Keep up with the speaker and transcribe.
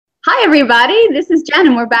Hi, everybody. This is Jen,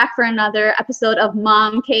 and we're back for another episode of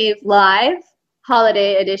MomCave Live,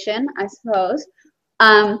 holiday edition, I suppose.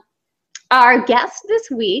 Our guest this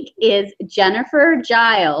week is Jennifer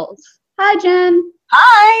Jiles. Hi, Jen.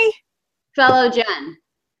 Hi. Fellow Jen.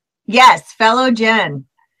 Yes, fellow Jen.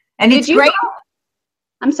 And it's great.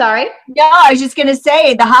 I'm sorry? No, I was just going to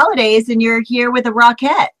say the holidays, and you're here with a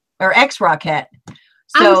Rockette, or ex-Rockette.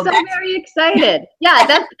 So I'm very excited. Yeah,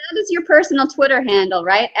 that is your personal Twitter handle,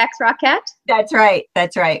 right? Ex-Rockette? That's right.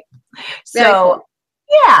 Very cool.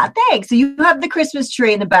 Yeah, thanks. So you have the Christmas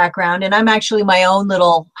tree in the background, and I'm actually my own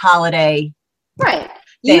little holiday. Right.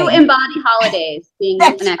 You embody holidays being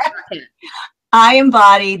an ex-Rockette. Right. I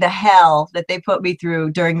embody the hell that they put me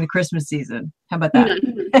through during the Christmas season. How about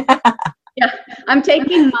that? Yeah, I'm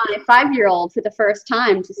taking my 5-year-old for the first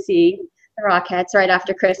time to see the Rockettes right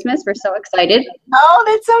after Christmas. We're so excited. Oh,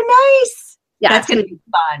 that's so nice. Yeah, that's going to be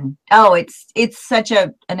fun. Oh, it's such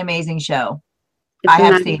an amazing show. I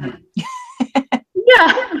have seen it.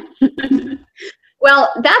 Yeah.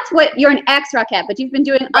 Well, that's what you're an ex-Rockette, but you've been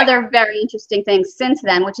doing other very interesting things since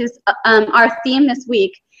then, which is our theme this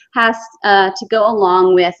week has to go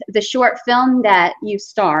along with the short film that you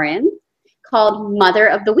star in called Mother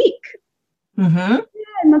of the Week. Mm-hmm.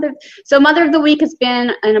 So Mother of the Week has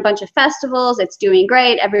been in a bunch of festivals. It's doing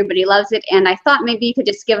great. Everybody loves it. And I thought maybe you could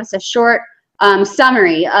just give us a short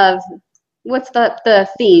summary of what's the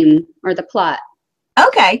theme or the plot.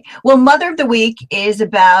 Okay. Well, Mother of the Week is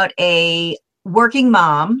about a working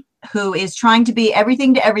mom who is trying to be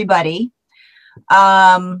everything to everybody,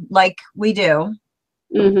 like we do.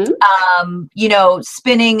 Mm-hmm.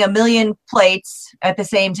 Spinning a million plates at the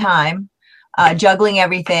same time. Juggling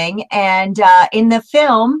everything. And in the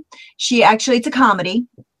film, it's a comedy,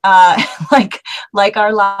 like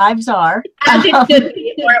our lives are. As it should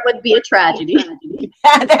be, or it would be a tragedy.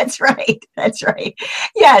 That's right.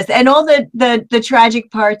 Yes, and all the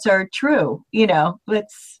tragic parts are true.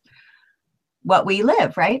 That's what we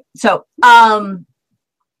live, right? So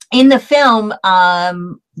in the film,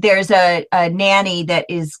 there's a nanny that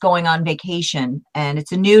is going on vacation, and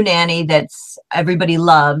it's a new nanny that's everybody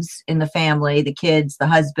loves in the family, the kids, the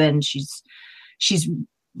husband. She's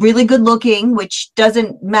really good looking, which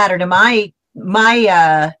doesn't matter to my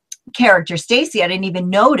character, Stacy. I didn't even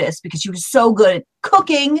notice because she was so good at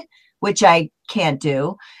cooking, which I can't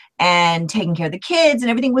do, and taking care of the kids, and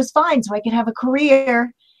everything was fine, so I could have a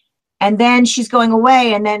career. And then she's going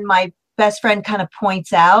away, and then my best friend kind of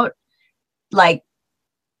points out, like,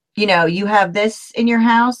 you have this in your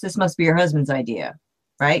house. This must be your husband's idea,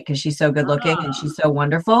 right? Because she's so good looking and she's so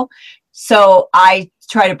wonderful. So I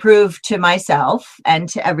try to prove to myself and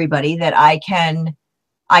to everybody that I can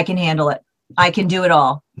handle it. I can do it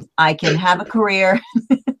all. I can have a career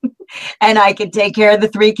and I can take care of the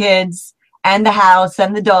 3 kids and the house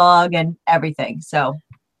and the dog and everything. So.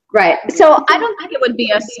 Right. So I don't think it would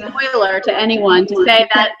be a spoiler to anyone to say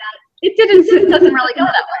that it doesn't really go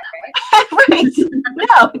that way, right? Right.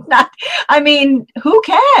 No, it's not. I mean, who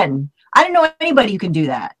can? I don't know anybody who can do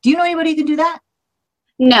that. Do you know anybody who can do that?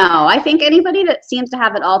 No, I think anybody that seems to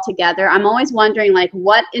have it all together. I'm always wondering, like,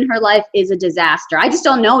 what in her life is a disaster? I just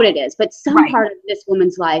don't know what it is. But some part of this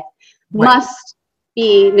woman's life must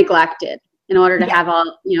be neglected in order to have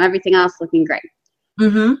all, everything else looking great.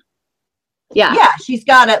 Mm-hmm. Yeah. Yeah, she's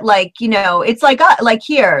got it it's like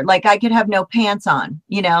here, like I could have no pants on,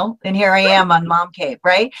 and here I am on MomCave,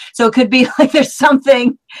 right? So it could be like there's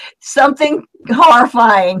something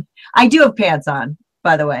horrifying. I do have pants on,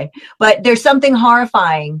 by the way, but there's something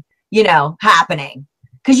horrifying, happening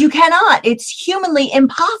because you cannot. It's humanly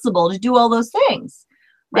impossible to do all those things,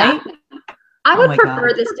 right? Yeah. I would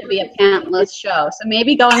prefer this to be a pantless show, so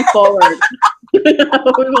maybe going forward, we will not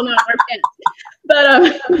wear pants.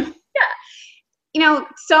 But yeah.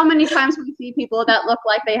 So many times we see people that look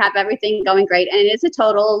like they have everything going great, and it is a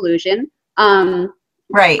total illusion.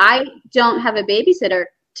 Right. I don't have a babysitter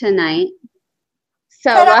tonight.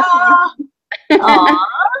 So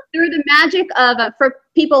through the magic of, for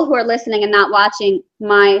people who are listening and not watching,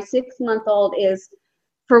 my 6-month-old is,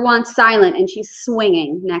 for once, silent, and she's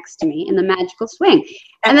swinging next to me in the magical swing.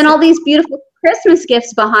 And then all these beautiful Christmas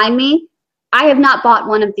gifts behind me. I have not bought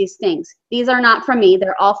one of these things. These are not from me.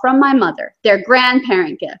 They're all from my mother. They're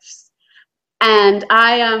grandparent gifts. And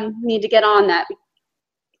I need to get on that.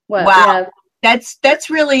 Wow. That's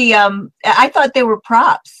really, I thought they were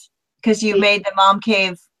props because you made the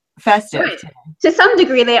MomCave festive. Right. To some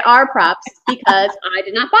degree, they are props because I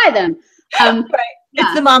did not buy them. Right. Yeah.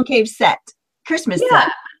 It's the MomCave set, Christmas set.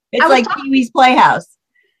 It's like Pee-wee's Playhouse.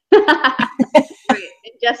 Right.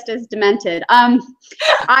 Just as demented. I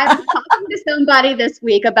was talking to somebody this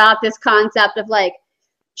week about this concept of, like,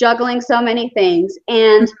 juggling so many things.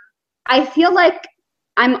 And I feel like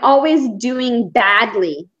I'm always doing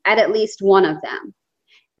badly at least one of them.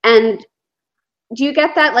 And do you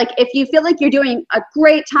get that? Like, if you feel like you're doing a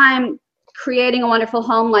great time creating a wonderful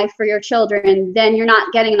home life for your children, then you're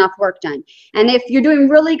not getting enough work done. And if you're doing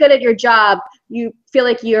really good at your job, you feel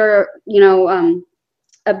like you're,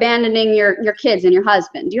 abandoning your kids and your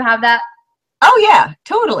husband. Do you have that? Oh yeah,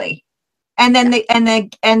 totally. And then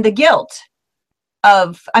the guilt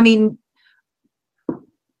of, I mean,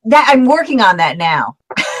 that I'm working on that now.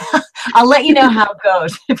 I'll let you know how it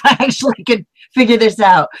goes if I actually could figure this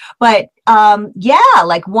out. But yeah,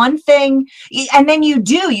 like one thing, and then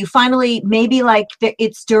you finally, maybe like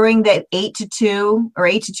it's during the 8 to 2 or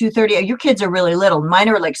 8 to 2:30. Your kids are really little. Mine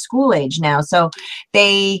are like school age now. So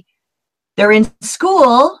they're in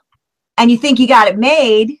school and you think you got it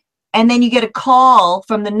made. And then you get a call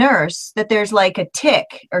from the nurse that there's like a tick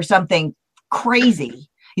or something crazy.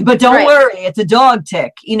 But don't worry, it's a dog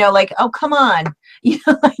tick. Like, oh, come on.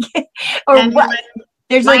 Like, or and what?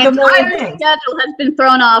 There's like a million things. Schedule has been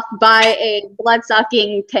thrown off by a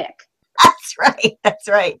blood-sucking tick. That's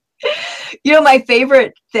right. My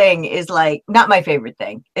favorite thing is like, not my favorite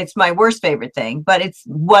thing. It's my worst favorite thing, but it's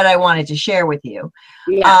what I wanted to share with you.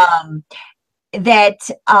 Yeah.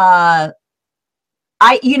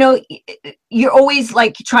 You're always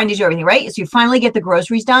like trying to do everything, right? So you finally get the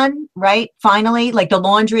groceries done, right? Finally, like the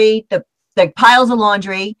laundry, the piles of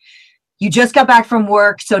laundry. You just got back from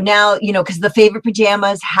work. So now, because the favorite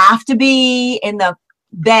pajamas have to be in the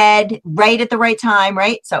bed right at the right time,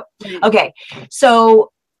 right? So, okay.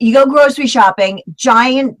 So you go grocery shopping,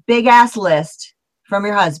 giant, big ass list from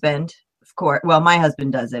your husband, of course. Well, my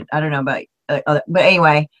husband does it. I don't know about, but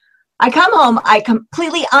anyway, I come home, I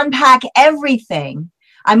completely unpack everything.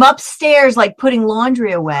 I'm upstairs, like putting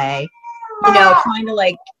laundry away, trying to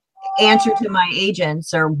like answer to my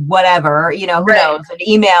agents or whatever, who knows, an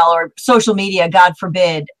email or social media, God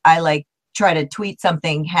forbid, I like try to tweet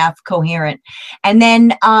something half coherent. And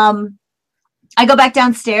then I go back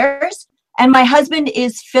downstairs and my husband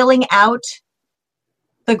is filling out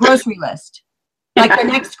the grocery list, like the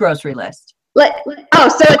next grocery list. So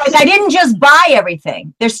it's, I didn't just buy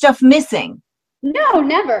everything. There's stuff missing. No,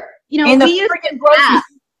 never. In the we use freaking grocery.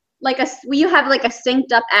 We have like a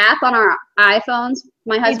synced up app on our iPhones.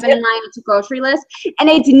 My husband and I, it's a grocery list, and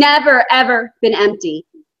it's never ever been empty.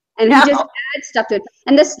 And he just adds stuff to it.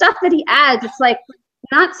 And the stuff that he adds, it's like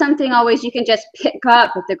not something always you can just pick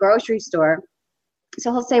up at the grocery store.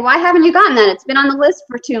 So he'll say, "Why haven't you gotten that? It's been on the list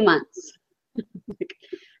for 2 months."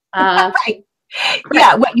 Right.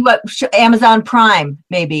 Yeah, what Amazon Prime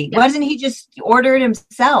maybe. Yeah. Why doesn't he just order it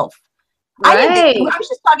himself? Right. I was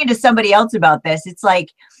just talking to somebody else about this. It's like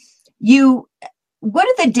what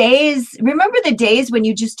are the days? Remember the days when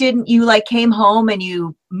you just you like came home and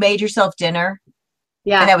you made yourself dinner?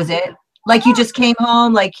 Yeah. And that was it. Like you just came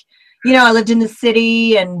home, like, I lived in the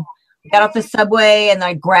city and got off the subway and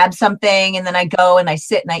I grab something and then I go and I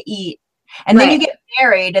sit and I eat. And then you get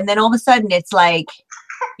married and then all of a sudden it's like,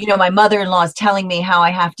 my mother-in-law is telling me how I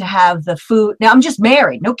have to have the food. Now I'm just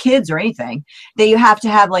married, no kids or anything. That you have to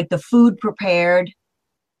have like the food prepared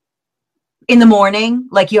in the morning.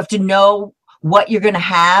 Like you have to know what you're going to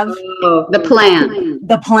have. Oh, the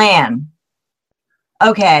plan.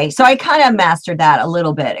 Okay. So I kind of mastered that a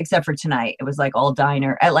little bit, except for tonight. It was like all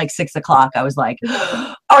diner at like 6 o'clock. I was like,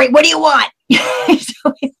 all right, what do you want?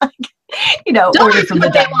 So Don't order from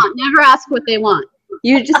what they want. Never ask what they want.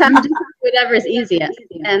 You just have to do whatever is easiest,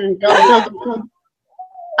 and they'll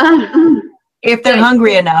if they're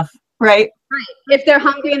hungry enough, right? Right. If they're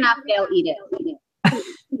hungry enough, they'll eat it.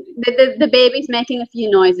 The baby's making a few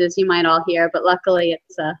noises you might all hear, but luckily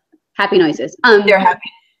it's happy noises. They're happy.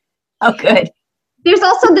 Oh, good. There's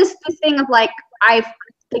also this thing of like I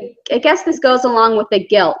guess this goes along with the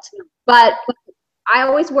guilt, but I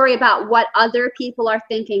always worry about what other people are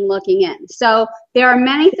thinking looking in. So there are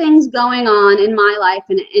many things going on in my life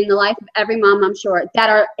and in the life of every mom, I'm sure, that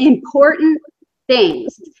are important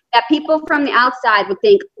things that people from the outside would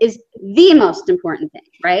think is the most important thing,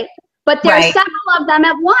 right? But there are several of them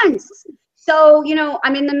at once. So,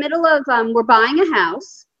 I'm in the middle of, we're buying a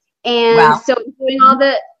house. And so doing all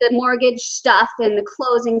the mortgage stuff and the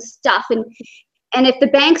closing stuff. And if the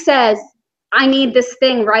bank says, I need this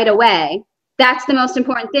thing right away, that's the most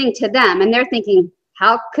important thing to them. And they're thinking,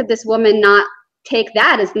 how could this woman not take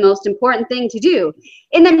that as the most important thing to do?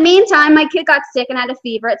 In the meantime, my kid got sick and had a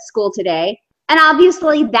fever at school today. And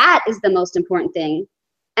obviously that is the most important thing.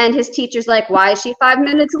 And his teacher's like, why is she 5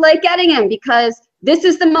 minutes late getting him? Because this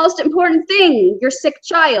is the most important thing, your sick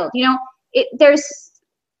child. There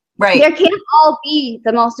can't all be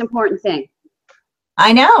the most important thing.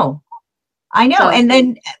 I know. So- And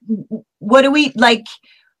then what do we like?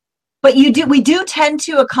 But we do tend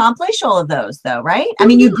to accomplish all of those though, right? I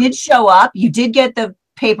mean, you did show up, you did get the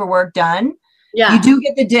paperwork done. Yeah. You do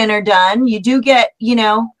get the dinner done. You do get,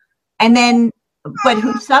 and then, but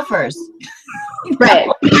who suffers? Right.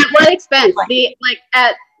 At what expense?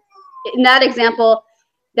 In that example,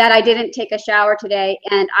 that I didn't take a shower today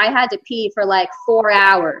and I had to pee for like 4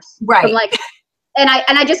 hours. Right. And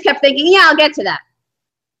I just kept thinking, yeah, I'll get to that.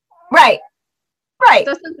 Right.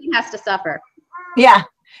 So something has to suffer. Yeah.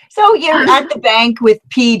 So you're at the bank with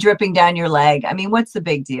pee dripping down your leg. I mean, what's the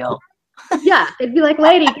big deal? Yeah. It'd be like,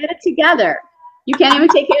 lady, get it together. You can't even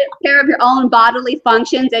take care of your own bodily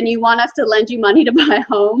functions and you want us to lend you money to buy a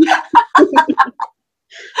home?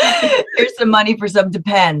 Here's some money for some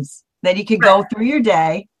Depends. Then you can go through your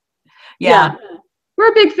day. Yeah. We're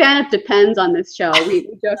a big fan of Depends on this show. We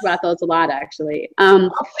joke about those a lot, actually. Oh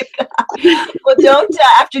my God. Well, don't,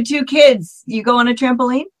 after 2 kids, you go on a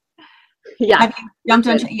trampoline? Yeah. Have you jumped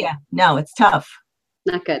on? Yeah. No, it's tough.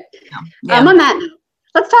 Not good. No. Yeah. On that note,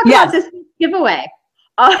 let's talk about this giveaway.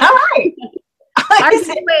 All right. Our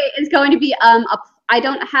giveaway is going to be, I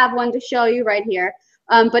don't have one to show you right here,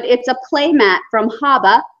 but it's a play mat from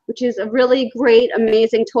Haba, which is a really great,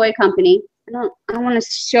 amazing toy company. I want to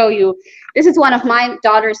show you. This is one of my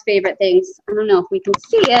daughter's favorite things. I don't know if we can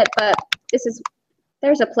see it, but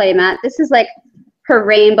there's a play mat. This is like her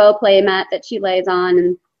rainbow play mat that she lays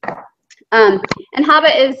on. And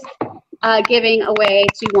Haba is giving away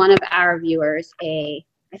to one of our viewers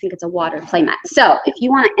I think it's a water play mat. So if you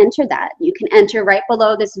want to enter that, you can enter right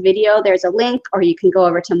below this video. There's a link, or you can go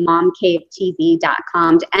over to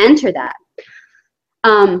momcavetv.com to enter that.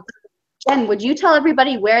 Jen, would you tell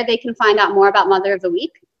everybody where they can find out more about Mother of the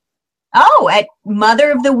Week? Oh, at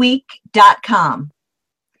motheroftheweek.com.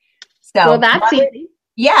 So, well, that's easy.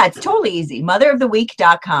 Yeah, it's totally easy.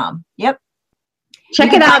 Motheroftheweek.com. Yep.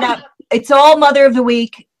 Check it out. It's all Mother of the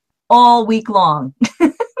Week, all week long.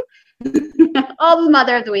 All the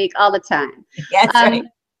Mother of the Week, all the time. That's right.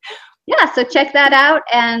 Yeah, so check that out,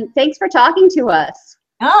 and thanks for talking to us.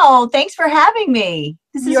 Oh, thanks for having me.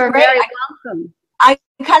 This is You're great. very welcome. I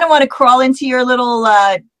kind of want to crawl into your little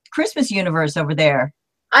Christmas universe over there.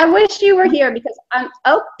 I wish you were here because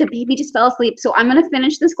the baby just fell asleep. So I'm going to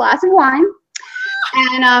finish this glass of wine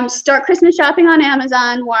and start Christmas shopping on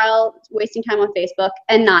Amazon while wasting time on Facebook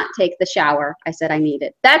and not take the shower. I said I need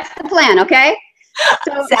it. That's the plan, okay?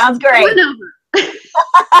 So sounds great.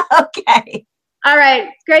 Okay. All right.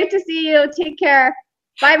 Great to see you. Take care.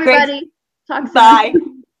 Bye, everybody. Talk soon. Bye.